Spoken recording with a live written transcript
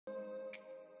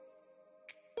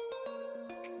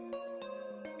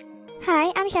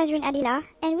Hi, I'm Shazrin Adila,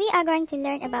 and we are going to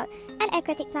learn about an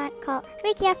aquatic plant called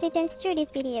Riccia fluitans through this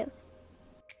video.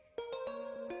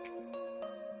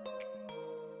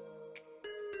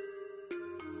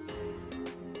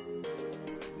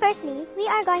 Firstly, we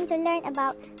are going to learn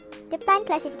about the plant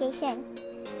classification.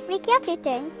 Riccia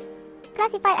fluitans,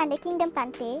 classified under Kingdom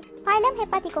Plantae, phylum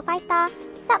Hepaticophyta,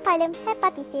 subphylum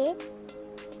Hepaticae,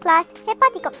 class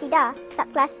Hepaticopsida,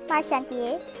 subclass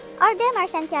Marchantiae, order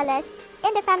Marchantiales,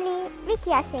 in the family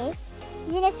Ricciaceae,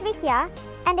 genus Riccia,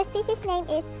 and the species name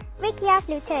is Riccia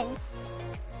fluitans.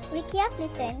 Riccia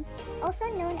fluitans, also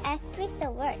known as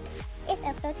crystalwort, is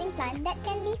a floating plant that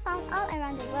can be found all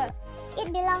around the world.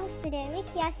 It belongs to the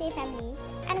Ricciaceae family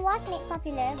and was made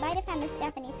popular by the famous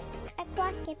Japanese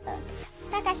aquascaper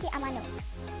Takashi Amano.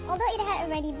 Although it had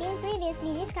already been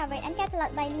previously discovered and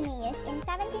catalogued by Linnaeus in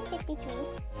 1753,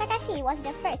 Takashi was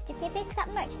the first to keep it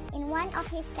submerged in one of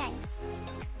his tanks.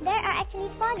 There are actually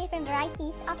 4 different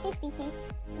varieties of this species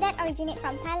that originate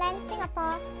from Thailand,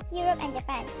 Singapore, Europe and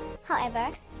Japan.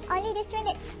 However, only the strain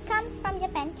that comes from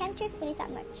Japan can truthfully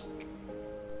submerge.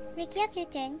 Riccia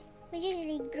fluitans will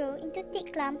usually grow into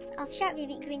thick clumps of sharp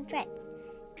vivid green threads.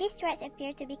 These threads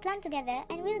appear to be clumped together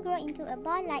and will grow into a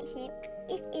ball-like shape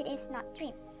if it is not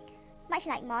trimmed. Much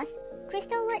like moss,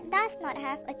 crystalwort does not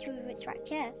have a true root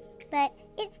structure, but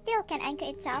it still can anchor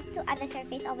itself to other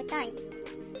surface over time.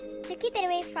 To keep it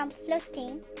away from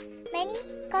floating, many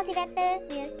cultivators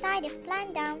will tie the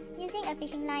plant down using a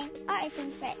fishing line or a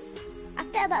thin thread.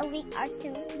 After about a week or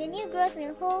two, the new growth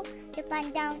will hold the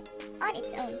plant down on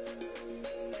its own.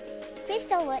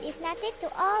 Crystalwort is native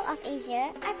to all of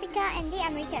Asia, Africa and the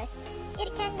Americas.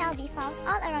 It can now be found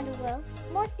all around the world,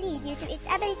 mostly due to its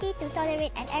ability to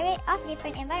tolerate an array of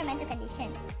different environmental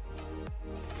conditions.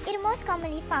 It is most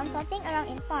commonly found floating around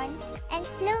in ponds and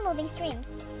slow-moving streams.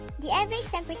 The average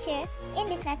temperature in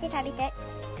this native habitat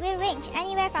will range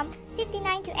anywhere from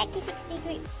 59 to 86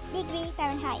 degree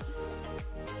Fahrenheit.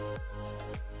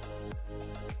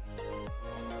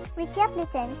 Riccia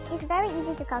fluitans is very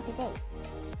easy to cultivate.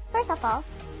 First of all,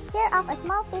 tear off a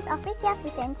small piece of Riccia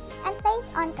fluitans and place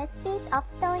on a piece of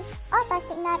stone or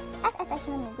plastic nut as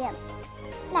attachment medium.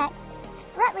 Next,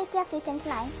 wrap Riccia fluitans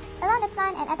line around the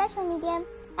plant and attachment medium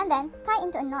and then tie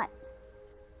into a knot.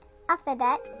 After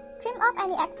that, trim off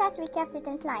any excess Riccia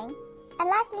fluitans line, and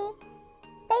lastly,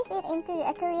 place it into the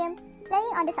aquarium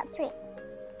laying on the substrate.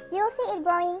 You will see it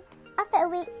growing after a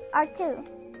week or two.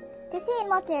 To see it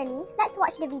more clearly, let's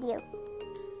watch the video.